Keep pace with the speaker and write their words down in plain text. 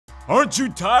Aren't you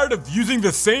tired of using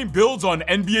the same builds on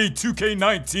NBA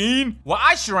 2K19? Well,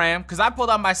 I sure am, because I pulled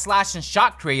out my slash and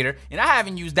Shotcreator, and I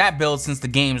haven't used that build since the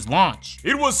game's launch.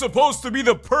 It was supposed to be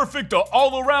the perfect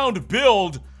all-around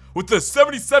build with the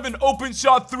 77 open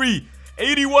shot 3,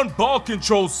 81 ball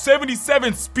control,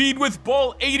 77 speed with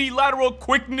ball, 80 lateral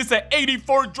quickness, at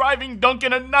 84 driving dunk,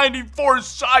 and a 94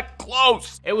 shot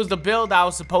close. It was the build that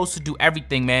was supposed to do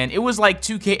everything, man. It was like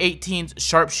 2K18's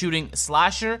sharpshooting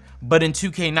slasher, but in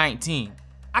 2K19.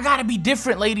 I gotta be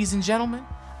different, ladies and gentlemen.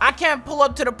 I can't pull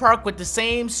up to the park with the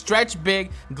same stretch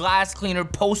big, glass cleaner,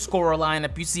 post scorer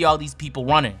lineup you see all these people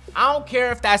running. I don't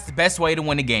care if that's the best way to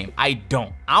win a game. I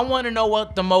don't. I want to know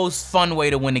what the most fun way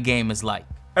to win a game is like.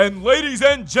 And ladies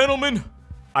and gentlemen,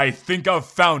 I think I've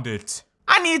found it.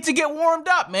 I need to get warmed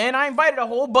up, man. I invited a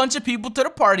whole bunch of people to the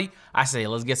party. I say,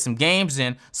 let's get some games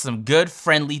in, some good,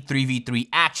 friendly 3v3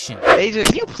 action. AJ,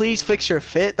 can you please fix your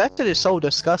fit? That shit is so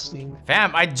disgusting.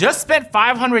 Fam, I just spent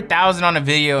 500,000 on a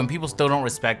video and people still don't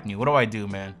respect me. What do I do,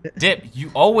 man? Dip,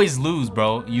 you always lose,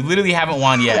 bro. You literally haven't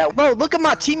won yet. Yeah, bro, look at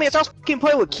my teammates. I was fucking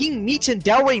playing with King Meech and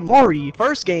Delray Murray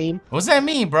first game. What's that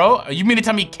mean, bro? You mean to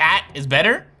tell me Cat is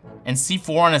better? And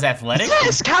C4 on his athletic?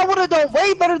 Yes, Cal would have done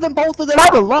way better than both of them.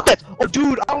 I would love that. Oh,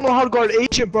 dude, I don't know how to guard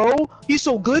Agent, bro. He's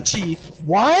so glitchy.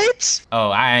 What? Oh,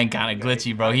 I ain't kind of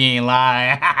glitchy, bro. He ain't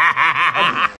lying.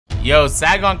 Yo,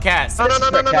 sag on Cat.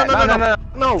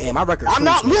 No. Yeah, my record. I'm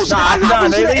not losing. I'm not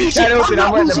losing to Agent. I'm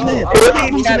not losing it. I'm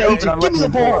not losing to Agent. Give me the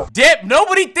ball. Dip,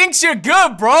 nobody thinks you're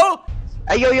good, bro.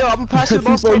 Hey, yo, I'm gonna pass the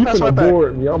ball. So you finna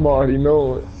board me. I'm already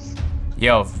knowing.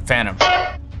 Yo, Phantom.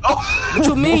 Oh, what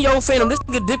you mean, yo, Phantom? This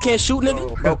nigga Dip can't shoot,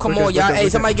 nigga. Bro, come on, y'all. Hey,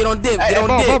 somebody get on Dip. Get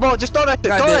on Dip. Bro, just throw that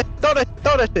shit. Throw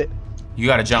that shit. You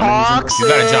gotta jump. You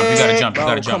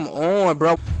gotta jump. Come on,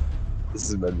 bro. This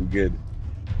is about to be good.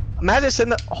 Imagine sitting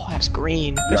there. Oh, that's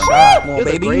green. Good shot. Come on,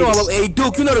 baby. You know, hey,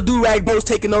 Duke, you know the do-rag bro's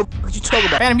taking over. What you talking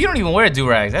about? Phantom, you don't even wear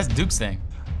do-rags. That's Duke's thing.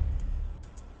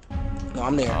 No,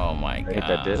 I'm there. Oh my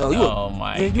god. No, Oh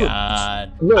my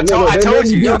god. I told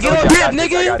you. Yo, get on Dip,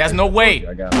 nigga. There's no way.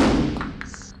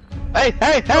 Hey.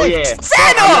 Oh yeah.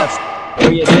 Phantom! Oh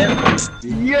yeah.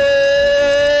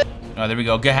 Yeah. Oh, there we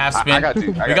go. Good half spin. I got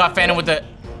you. We got Phantom with the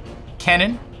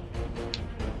cannon.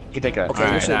 You take that. Okay,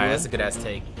 Alright, that's a good ass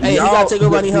take. Hey, he gotta take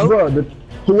over any help. Bro,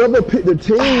 whoever picked the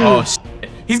team. Oh shit.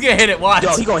 He's gonna hit it. Watch.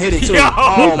 Yo, he gonna hit it too. Yo.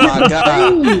 Oh my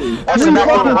god. That's the back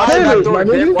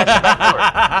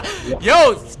door.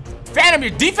 Yo, Phantom,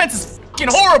 your defense is fucking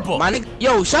horrible. My nigga,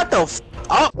 yo, shut the f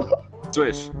up.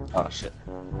 Switch. Oh shit.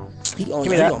 He on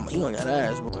that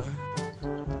ass, bro.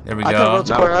 There we I go. could've rolled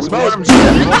to corner.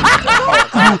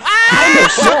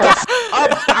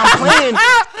 I'm playing.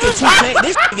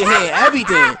 This nigga hitting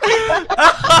everything.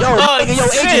 Yo, nigga, yo,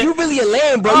 AJ, you really a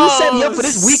lame, bro. You set me up for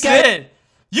this weekend.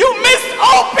 You missed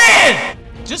open.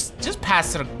 Just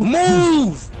pass it.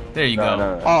 Move. There you go.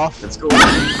 No. Off. Let's go. Oh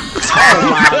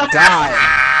my god.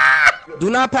 Do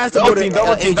not pass the ball to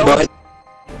AJ.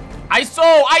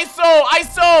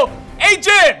 ISO.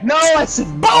 Agent. No, I said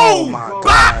Boom. Oh my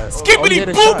god. Skippity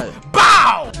boop.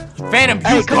 Bow. Phantom,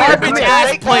 you garbage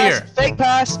ass player. Fake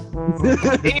pass.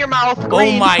 In your mouth.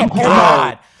 Oh my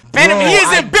god. Phantom, he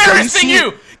is embarrassing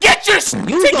you. Get your shit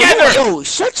together. Yo,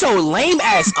 shut your lame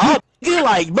ass up. You're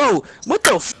like, bro, what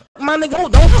the f, my nigga?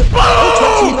 Don't talk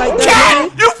to me like that,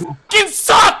 man. You fucking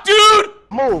suck, dude.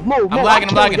 Move. I'm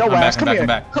lagging. I'm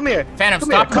back. Come here. Phantom,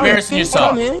 stop embarrassing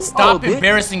yourself. Stop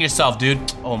embarrassing yourself,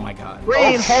 dude. Oh my god.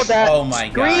 Green, hold that. Oh my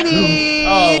god. Greeny.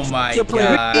 Oh my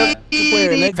god.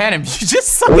 Phantom, you just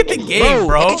suck at the game,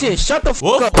 bro. AJ, shut the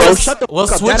fuck up, bro. Shut the fuck up. We'll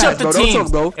switch up the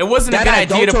teams. It wasn't a good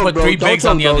idea to put 3 bigs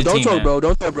on the other team, man.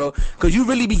 Don't talk, bro. Cause you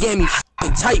really be getting me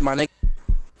f***ing tight, my nigga.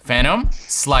 Phantom,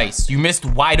 slice. You missed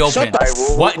wide open.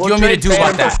 What do you want me to do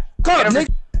about that? Come on, nigga.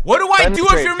 What do I do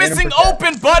if you're missing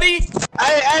open, buddy?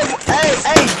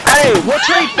 Hey, we'll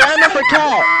trade Phantom for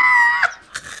Cat.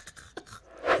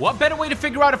 What better way to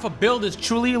figure out if a build is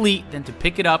truly elite than to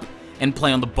pick it up and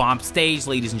play on the bomb stage,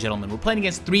 ladies and gentlemen. We're playing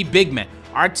against 3 big men.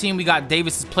 Our team, we got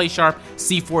Davis's play sharp,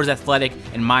 C4's athletic,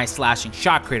 and my slashing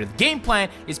Shotcreator. The game plan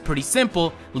is pretty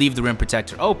simple. Leave the rim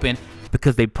protector open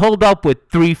because they pulled up with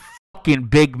 3 fucking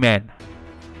big men.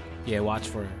 Yeah, watch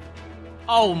for it.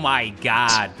 Oh my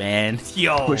god, man.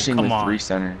 Yo, Pushing come with on. 3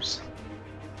 centers.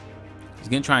 He's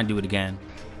gonna try and do it again.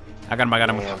 I got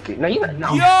him. Okay. No, you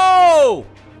no. Yo!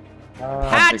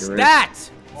 Patch that!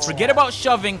 Forget about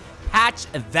shoving. Patch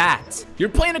that. You're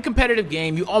playing a competitive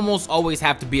game. You almost always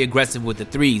have to be aggressive with the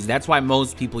 3s. That's why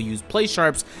most people use play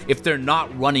sharps if they're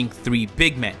not running 3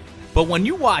 big men. But when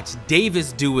you watch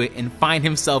Davis do it and find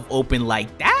himself open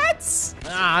like that,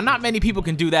 not many people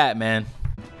can do that, man.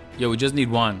 Yo, we just need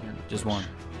one. Just one.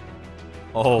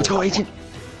 Oh. Let's go, Agent.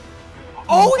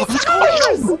 Oh, let's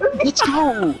go! Let's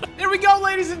go! There we go,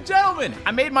 ladies and gentlemen.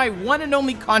 I made my one and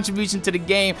only contribution to the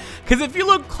game, because if you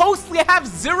look closely, I have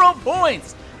 0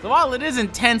 points. So while it is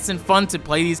intense and fun to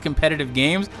play these competitive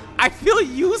games, I feel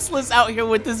useless out here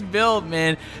with this build,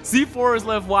 man. C4 is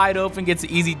left wide open, gets an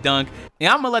easy dunk, and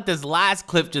I'm gonna let this last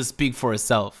clip just speak for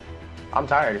itself. I'm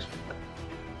tired.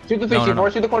 Shoot the 3, No, no, no.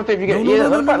 shoot the corner 3 if you get it. No, Yeah, no,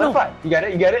 let it no, fly, no, let it fly. You got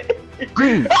it, you got it.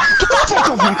 Green!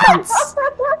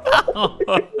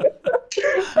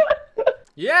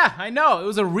 Yeah, I know. It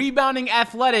was a rebounding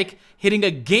athletic hitting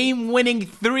a game-winning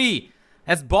 3.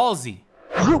 That's ballsy.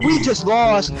 We just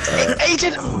lost.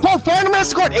 Agent, bro, Phantom has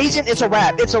scored. Agent, it's a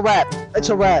wrap. It's a wrap. It's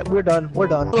a wrap. We're done. We're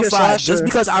done. Just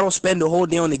because I don't spend the whole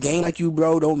day on the game like you,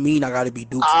 bro, don't mean I gotta be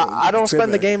Duke. I don't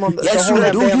spend the game on the yes, whole you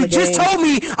damn do. day on You the just game. told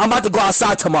me I'm about to go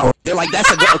outside tomorrow. They're like, that's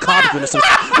a good accomplishment or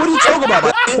something. What are you talking about,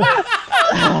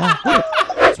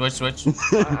 man? Switch.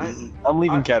 I'm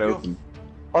leaving cat open.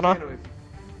 Hold on.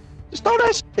 Just throw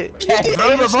that shit. Cat, You see throw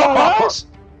the Agent small ball. eyes?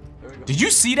 Did you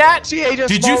see that? See Agent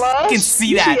Did small you eyes? fucking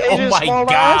see that? see Oh Agent my small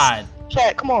god. eyes?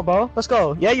 Cat, come on, bro. Let's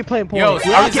go. Yeah, you're playing point. Yo, is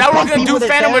that what we're gonna do,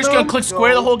 Phantom? We're just gonna click click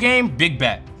square the whole game? Big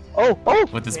bet Oh,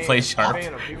 with this play sharp.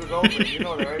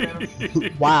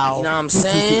 wow. You know what I'm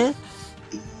saying?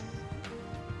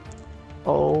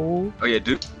 Oh. Oh yeah,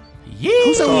 dude.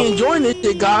 Who said we enjoying this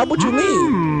shit, God? What you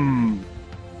mean?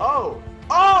 Oh!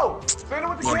 Phantom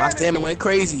with the Man, my cannon! stamina went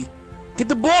crazy. Get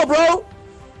the ball, bro.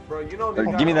 Bro, you know they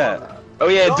got Give me all that. Oh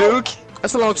yeah, Duke.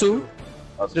 That's a long 2.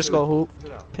 Just go hoop.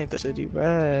 Paint the city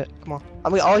red. Come on. I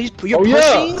mean, you're Oh, yeah.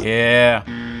 pushing? Yeah.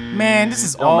 Man, this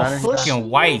is all matter. fucking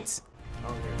white.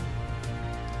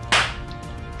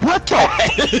 What the? I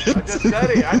just said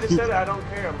it. I don't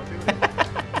care. I'm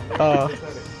gonna do it.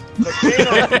 Look at him.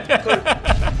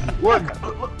 Look at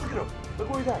him. Look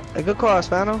where he's at. A good cross,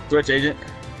 Phantom. Switch agent.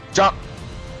 Jump.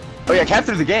 Oh yeah, cat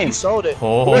through the game. You sold it.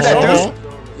 Oh. Where's that dude?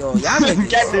 Yo,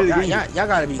 y'all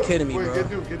gotta be kidding me, Wait, bro. get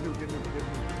dude.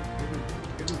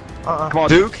 Come on,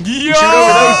 Duke. Yo! Shoot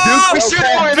over those, Duke. We shoot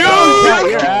over Duke!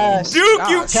 those. Your ass. Duke,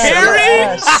 you God,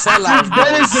 carry? Sellout, bro.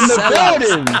 Dennis in the Sellout.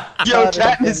 building. Yo, God,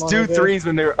 cat it's missed 2 been threes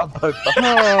when they were up.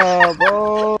 Oh,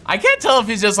 bro. I can't tell if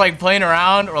he's just like playing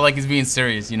around or like he's being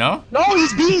serious, you know? No,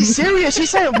 he's being serious. He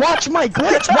said, watch my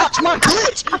glitch. Watch my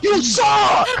glitch. You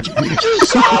saw. You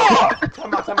saw.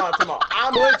 Come on.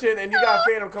 I'm glitching and you got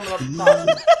Phantom coming up the top.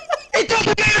 It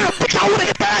doesn't matter. I would have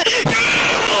hit that.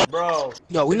 Bro.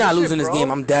 Yo, we're not losing this bro.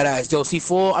 game. I'm dead ass. Yo,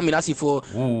 C4. I mean, not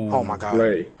C4. Ooh. Oh my god.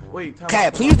 Right. Wait, time Cat,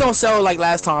 out. please don't sell like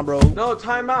last time, bro. No,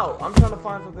 time out. I'm trying to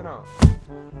find something out.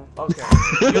 Okay.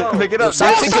 Yo, Pick it up.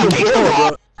 Stop taking the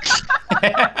ball,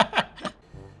 bro.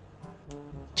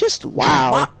 Just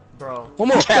wow. bro. One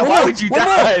more. Cat, why would you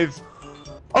dive?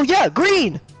 Oh yeah,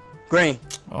 green. Green.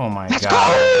 Oh my Let's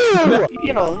god. go.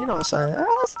 You know what I'm saying.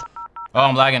 Oh,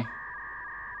 I'm lagging.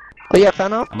 Oh yeah,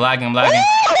 Phantom. I'm lagging. Green.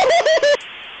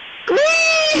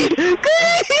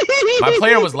 My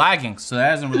player was lagging, so that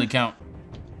doesn't really count.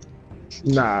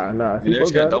 Nah. They just got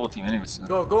People got double team anyways.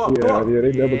 Go up, go Yeah, up.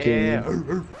 they double team. Yeah.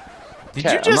 Did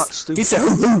Cat, you I'm not just... stupid. He said,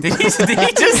 Did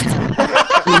he just...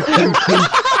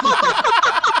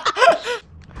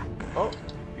 Oh,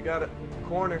 you got it.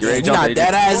 Corner. You're you not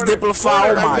dead ass Diplify.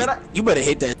 Oh Corner. my. You better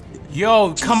hit that.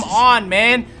 Yo, come on,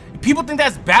 man. People think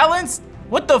that's balanced?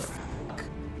 What the f...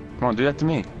 Come on, do that to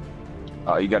me.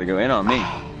 Oh, you gotta go in on me.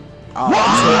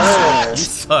 You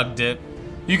suck, Dip.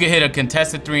 You can hit a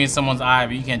contested 3 in someone's eye,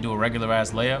 but you can't do a regular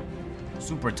ass layup.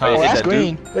 Super tough. Oh, hit that's that,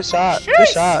 green. Good shot. Jeez. Good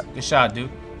shot. Good shot, dude.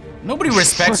 Nobody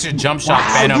respects your jump shot,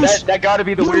 Phantom. That gotta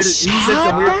be the weirdest. He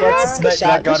said the weird parts. Good shot,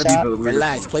 That gotta good be shot. the weirdest.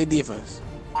 Relax. Play defense.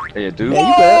 Yeah, dude.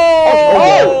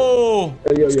 Oh!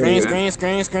 Yo. Screen.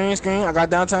 I got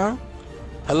downtown.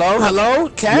 Hello,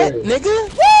 cat, Yeah. nigga.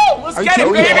 Woo! Let's Are you get it,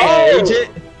 kidding me? baby! Hey, agent.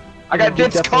 I got You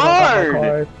Dip's definitely don't got my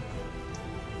card.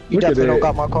 You Look at definitely don't that.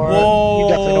 got my card. Whoa. You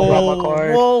definitely don't got my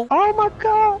card. Whoa. Oh my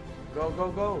god.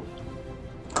 Go.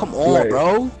 Come on, Right.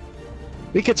 bro.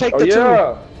 We could take Oh the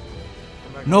yeah.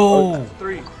 No. That's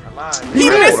 3. I lied. He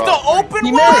Right. missed the open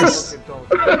He one! missed.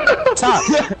 Top.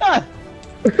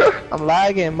 I'm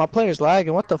lagging. My player's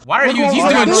lagging. What the f? Why are you? He's Oh,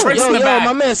 doing no. tricks in the My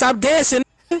back. man, stop dancing.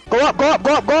 Go up.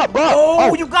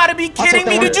 Oh, you gotta be kidding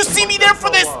me. that. Did you see me there for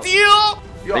the steal?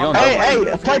 Yo, They I'm gonna Hey, playing hey,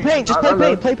 with play the paint. Just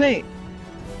play paint.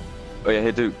 Oh yeah,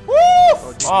 hit Duke. Woo!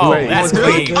 Oh, Wait. that's Duke?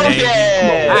 clean, Oh, baby.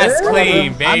 yeah. That's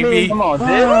clean, baby. Come on, Oh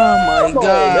Dip. my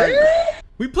god.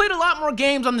 We played a lot more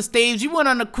games on the stage. We went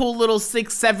on a cool little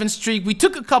 6-7 streak. We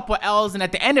took a couple L's, and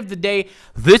at the end of the day,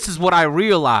 this is what I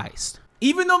realized.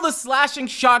 Even though the slashing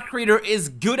shot creator is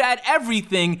good at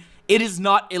everything, it is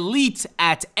not elite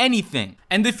at anything.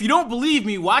 And if you don't believe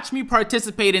me, watch me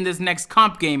participate in this next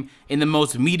comp game in the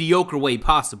most mediocre way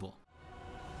possible.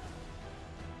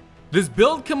 This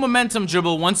build can momentum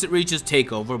dribble once it reaches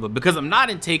takeover, but because I'm not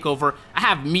in takeover, I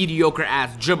have mediocre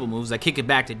ass dribble moves. I kick it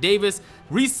back to Davis,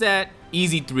 reset,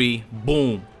 easy 3,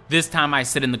 boom. This time I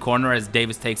sit in the corner as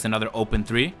Davis takes another open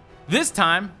 3. This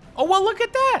time, oh well, look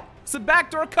at that. It's a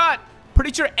backdoor cut.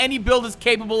 Pretty sure any build is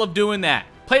capable of doing that.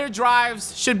 Player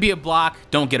drives, should be a block,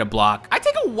 don't get a block. I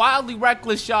take a wildly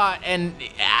reckless shot and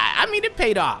I mean, it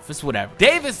paid off, it's whatever.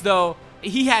 Davis though,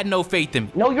 he had no faith in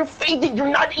me. No, you're faking. You're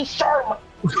not a sharp.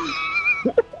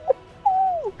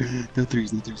 No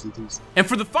threes. And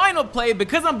for the final play,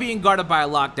 because I'm being guarded by a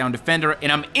lockdown defender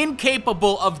and I'm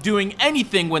incapable of doing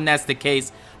anything when that's the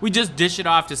case, we just dish it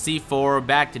off to C4,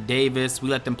 back to Davis. We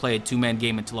let them play a 2-man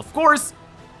game until, of course,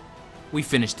 we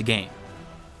finish the game.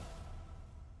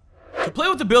 To play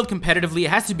with the build competitively, it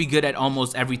has to be good at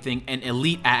almost everything and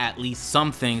elite at least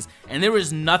some things, and there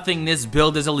is nothing this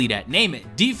build is elite at. Name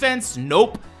it. Defense?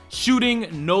 Nope.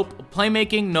 Shooting? Nope.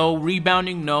 Playmaking? No.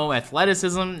 Rebounding? No.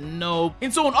 Athleticism? No.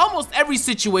 And so in almost every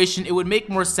situation, it would make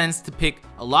more sense to pick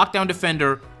a lockdown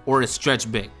defender or a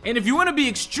stretch big. And if you want to be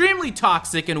extremely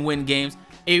toxic and win games,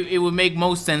 it would make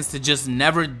most sense to just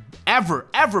never,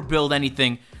 ever build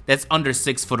anything that's under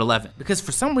 6'11". Because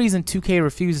for some reason, 2K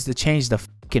refuses to change the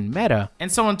fucking meta.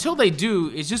 And so until they do,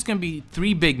 it's just gonna be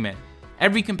 3 big men.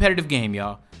 Every competitive game,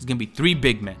 y'all, is gonna be 3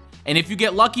 big men. And if you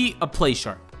get lucky, a play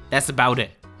sharp. That's about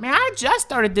it. Man, I just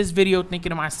started this video thinking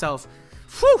to myself,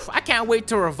 whew, I can't wait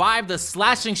to revive the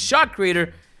slashing shot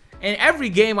creator. And every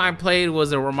game I played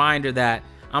was a reminder that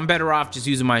I'm better off just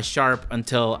using my sharp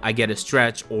until I get a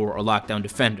stretch or a lockdown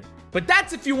defender. But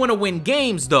that's if you wanna win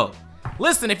games though.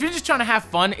 Listen, if you're just trying to have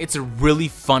fun, it's a really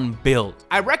fun build.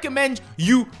 I recommend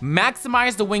you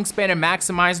maximize the wingspan and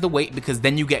maximize the weight because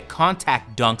then you get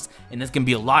contact dunks and it's gonna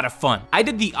be a lot of fun. I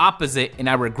did the opposite and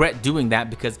I regret doing that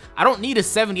because I don't need a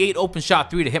 78 open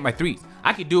shot 3 to hit my threes.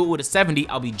 I could do it with a 70,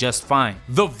 I'll be just fine.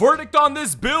 The verdict on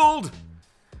this build?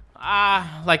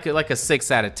 Like a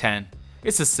 6 out of 10.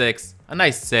 It's a 6, a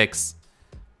nice 6.